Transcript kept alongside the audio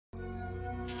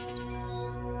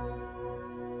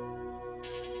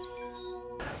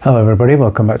Hello everybody,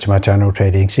 welcome back to my channel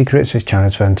Trading Secrets. This channel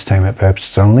is for entertainment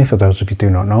purposes only. For those of you who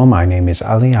do not know, my name is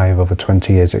Ali. I have over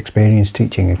 20 years experience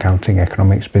teaching accounting,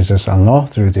 economics, business and law.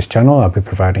 Through this channel I'll be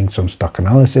providing some stock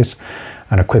analysis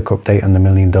and a quick update on the $1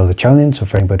 Million Challenge. So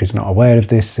if anybody's not aware of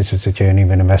this is a journey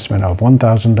of an investment of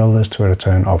 $1,000 to a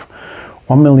return of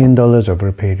 $1 million over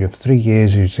a period of 3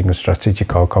 years using a strategy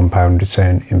called compound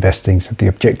return investing. So the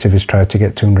objective is try to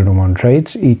get 201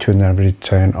 trades, each with an average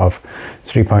return of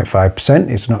 3.5%.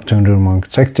 It's not 201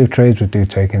 consecutive trades. We do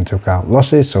take into account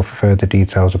losses. So for further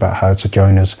details about how to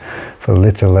join us for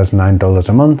little as $9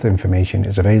 a month, information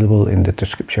is available in the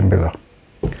description below.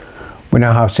 We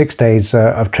now have 6 days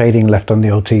of trading left on the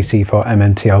OTC for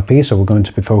MMTLP, so we're going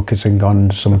to be focusing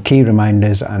on some key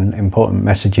reminders and important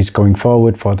messages going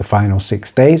forward for the final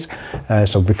 6 days.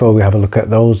 So before we have a look at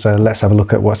those, let's have a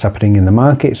look at what's happening in the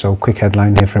market. So quick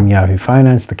headline here from Yahoo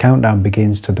Finance: the countdown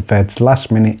begins to the Fed's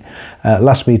last meeting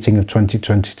of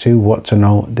 2022. What to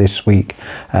know this week?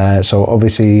 So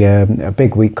obviously a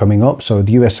big week coming up. So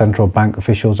the US central bank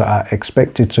officials are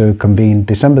expected to convene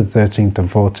December 13th and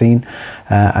 14th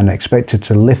and expected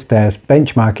to lift their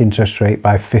benchmark interest rate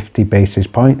by 50 basis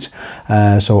points.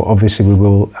 So obviously we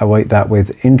will await that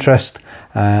with interest.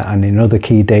 And in other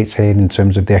key dates here in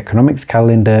terms of the economics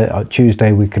calendar, on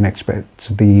Tuesday we can expect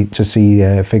to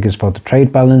see figures for the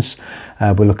trade balance.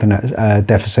 We're looking at a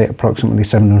deficit approximately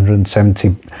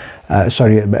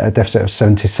a deficit of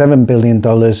 $77 billion,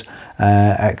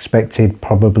 expected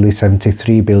probably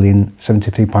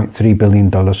 $73.3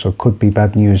 billion, so could be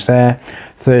bad news there.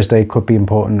 Thursday could be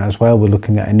important as well. We're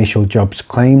looking at initial jobs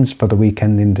claims for the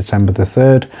weekend in December the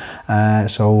 3rd,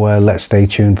 so let's stay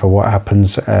tuned for what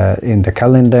happens in the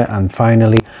calendar. And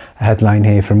finally, a headline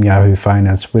here from Yahoo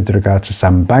Finance with regard to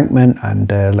Sam Bankman, and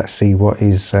let's see what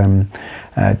he's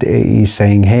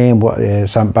saying here. What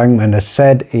Sam Bankman has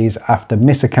said is, after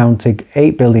misaccounting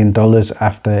 $8 billion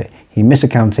after he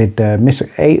misaccounted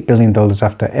 $8 billion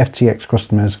after FTX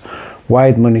customers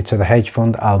wired money to the hedge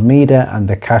fund Alameda and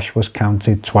the cash was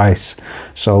counted twice.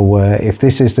 So if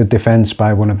this is the defense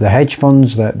by one of the hedge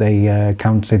funds that they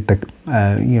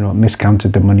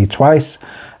miscounted the money twice,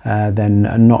 then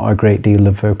not a great deal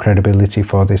of credibility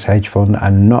for this hedge fund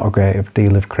and not a great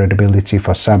deal of credibility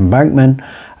for Sam Bankman.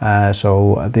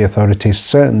 So the authorities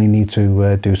certainly need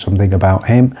to do something about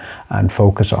him and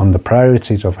focus on the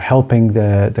priorities of helping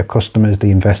the customers,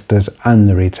 the investors and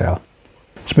the retail.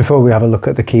 So before we have a look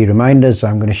at the key reminders,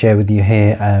 I'm going to share with you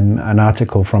here an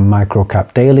article from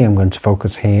Microcap Daily. I'm going to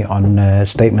focus here on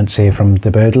statements here from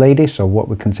the Bird Lady. So what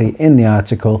we can see in the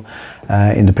article,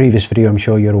 in the previous video, I'm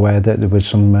sure you're aware that there was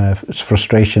some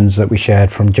frustrations that we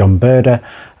shared from John Birder,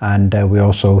 and we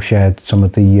also shared some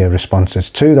of the responses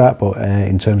to that. But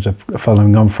in terms of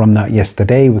following on from that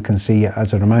yesterday, we can see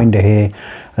as a reminder here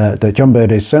that John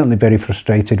Birder is certainly very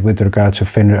frustrated with regard to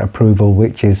FINRA approval,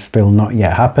 which is still not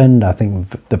yet happened. I think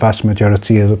the vast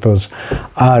majority of us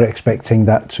are expecting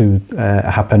that to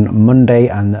happen Monday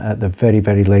and at the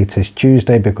very latest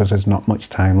Tuesday, because there's not much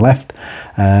time left.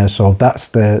 So that's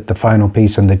the final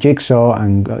piece on the jigsaw,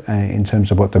 and in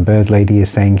terms of what the Bird Lady is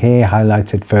saying here,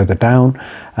 highlighted further down,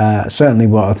 certainly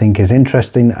what I think is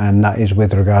interesting, and that is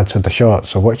with regard to the short.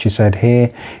 So what she said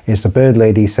here is the Bird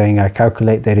Lady saying, I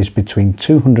calculate there is between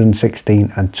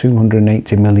 216 and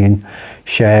 280 million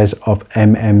shares of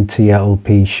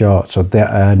MMTLP short. So the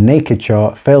naked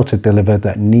short failed to deliver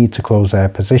that need to close their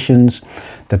positions.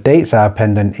 The dates are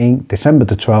pending ink, December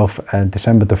the 12th and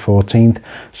December the 14th.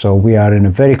 So we are in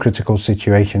a very critical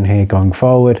situation here going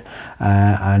forward.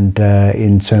 And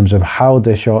in terms of how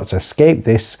the shorts escape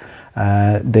this,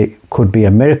 they could be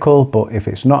a miracle, but if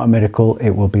it's not a miracle,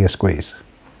 it will be a squeeze.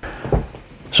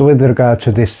 So with regard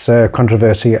to this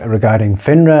controversy regarding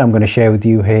FINRA, I'm going to share with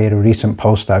you here a recent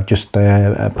post that I've just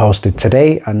posted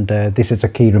today, and this is a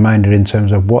key reminder in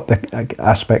terms of what the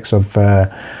aspects of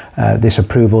this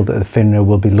approval that the FINRA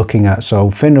will be looking at. So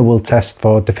FINRA will test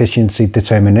for deficiency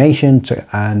determination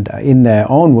and in their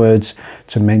own words,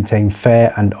 to maintain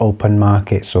fair and open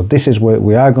markets. So this is where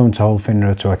we are going to hold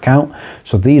FINRA to account.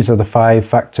 So these are the 5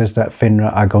 factors that FINRA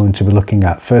are going to be looking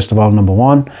at. First of all, number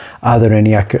 1, have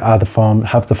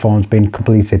the forms been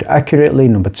completed accurately?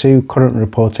 Number 2, current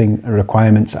reporting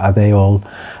requirements, are they all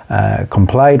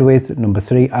complied with? Number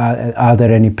 3, are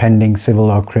there any pending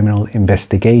civil or criminal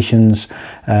investigations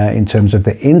in terms of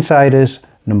the insiders?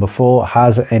 Number 4,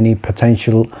 have any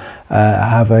potentially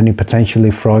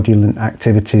fraudulent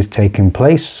activities taken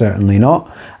place? Certainly not.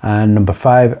 And number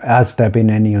 5, has there been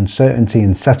any uncertainty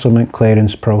in settlement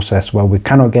clearance process? Well, we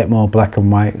cannot get more black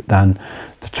and white than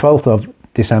the 12th of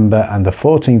December and the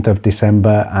 14th of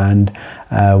December, and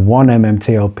 1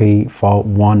 MMTLP for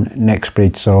 1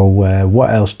 NextBridge. So what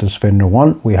else does FINRA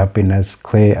want? We have been as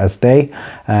clear as day.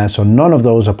 So none of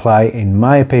those apply in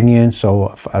my opinion.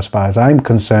 So as far as I'm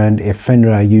concerned, if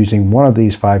FINRA are using one of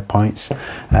these 5 points,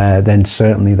 then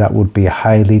certainly that would be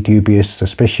highly dubious,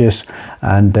 suspicious,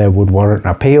 and would warrant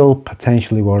appeal,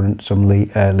 potentially warrant some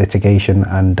litigation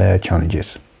and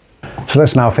challenges. So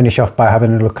let's now finish off by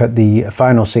having a look at the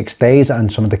final 6 days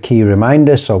and some of the key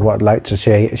reminders. So what I'd like to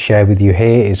share with you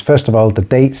here is, first of all, the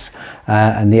dates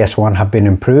and the S1 have been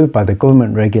improved by the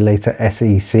government regulator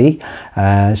SEC,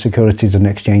 Securities and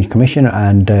Exchange Commission,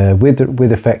 and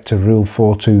with effect to Rule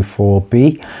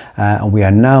 424B. And we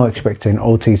are now expecting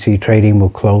OTC trading will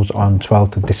close on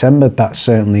 12th of December. That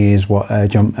certainly is what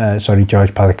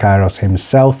George Palikaros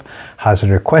himself has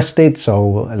requested.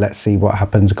 So let's see what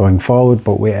happens going forward.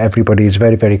 But everybody is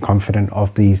very, very confident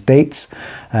of these dates.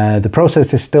 The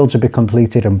process is still to be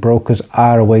completed, and brokers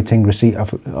are awaiting receipt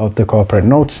of the corporate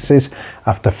notices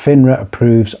after FINRA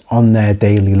approves on their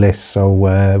daily list. So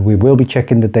we will be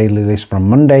checking the daily list from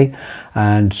Monday,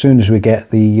 and as soon as we get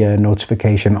the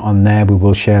notification on there, we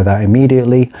will share that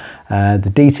immediately.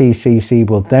 The DTCC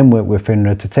will then work with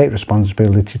FINRA to take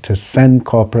responsibility to send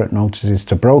corporate notices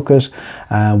to brokers.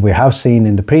 We have seen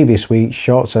in the previous week,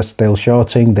 shorts are still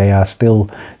shorting, they are still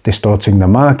distorting the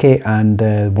market, and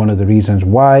one of the reasons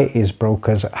why is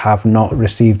brokers have not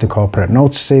received the corporate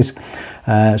notices.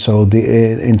 So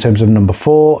in terms of number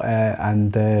 4,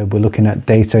 and we're looking at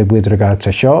data with regard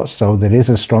to shorts, so there is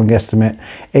a strong estimate,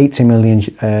 80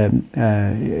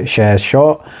 million shares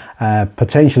short,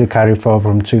 potentially carried forward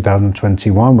from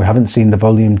 2021. We haven't seen the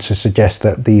volume to suggest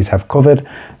that these have covered,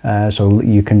 so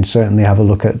you can certainly have a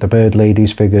look at the Bird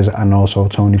Ladies figures and also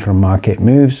Tony from Market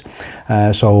Moves.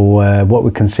 So what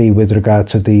we can see with regard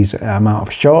to these amount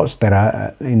of shorts, there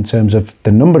are, in terms of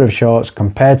the number of shorts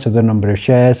compared to the number of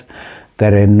shares,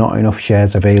 there are not enough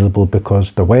shares available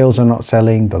because the whales are not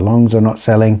selling, the longs are not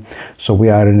selling. So we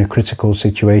are in a critical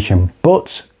situation,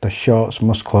 but the shorts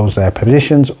must close their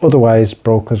positions, otherwise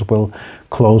brokers will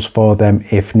close for them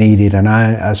if needed. And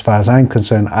as far as I'm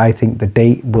concerned, I think the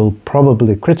date will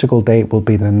probably, critical date will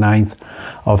be the 9th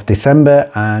of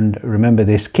December. And remember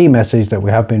this key message that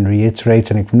we have been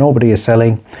reiterating: if nobody is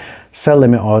selling, sell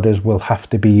limit orders will have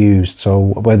to be used. So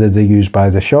whether they're used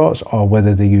by the shorts or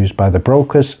whether they're used by the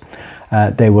brokers,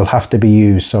 they will have to be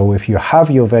used. So if you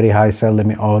have your very high sell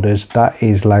limit orders, that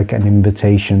is like an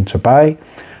invitation to buy.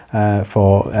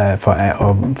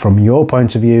 From your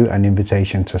point of view, an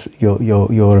invitation to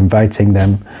you're inviting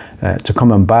them to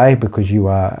come and buy, because you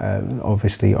are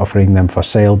obviously offering them for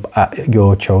sale at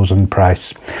your chosen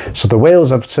price. So the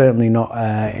whales have certainly not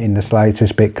in the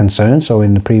slightest bit concerned. So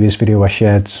in the previous video I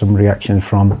shared some reactions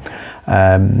from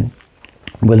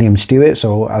William Stewart.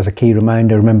 So as a key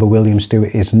reminder, remember William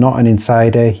Stewart is not an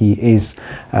insider. He is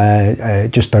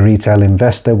just a retail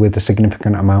investor with a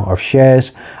significant amount of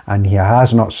shares, and he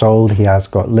has not sold. He has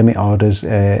got limit orders,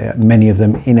 many of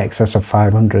them in excess of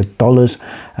 $500.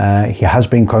 He has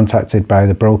been contacted by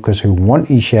the brokers who want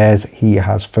his shares. He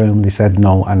has firmly said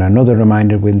no. And another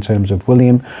reminder in terms of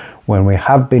William, when we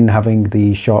have been having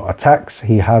the short attacks,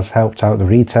 he has helped out the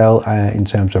retail in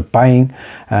terms of buying,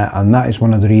 and that is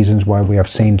one of the reasons why we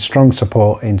have seen strong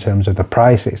support in terms of the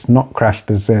price. It's not crashed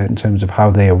in terms of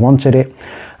how they wanted it.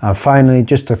 And finally,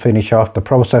 just to finish off, the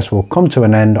process will come to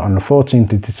an end on the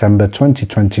 14th of December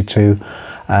 2022.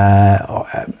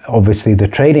 Obviously the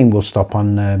trading will stop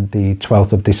on the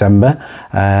 12th of December,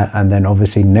 and then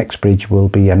obviously NextBridge will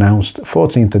be announced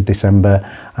 14th of December,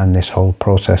 and this whole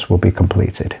process will be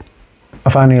completed. I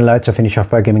finally like to finish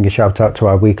off by giving a shout out to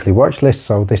our weekly watch list.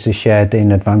 So this is shared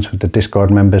in advance with the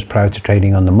Discord members prior to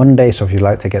trading on the Monday. So if you'd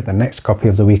like to get the next copy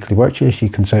of the weekly watch list, you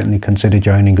can certainly consider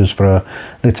joining us for a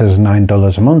little as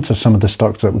 $9 a month. So some of the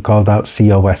stocks that we called out,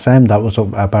 COSM, that was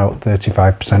up about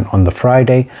 35% on the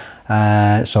Friday.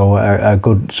 So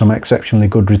some exceptionally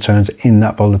good returns in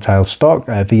that volatile stock.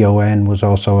 VON was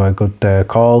also a good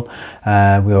call.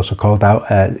 We also called out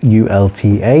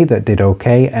ULTA, that did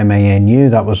okay. MANU,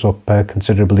 that was up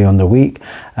considerably on the week.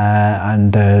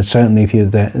 And certainly if you're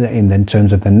in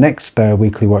terms of the next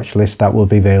weekly watch list, that will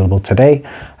be available today.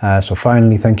 So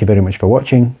finally, thank you very much for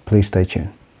watching. Please stay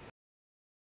tuned.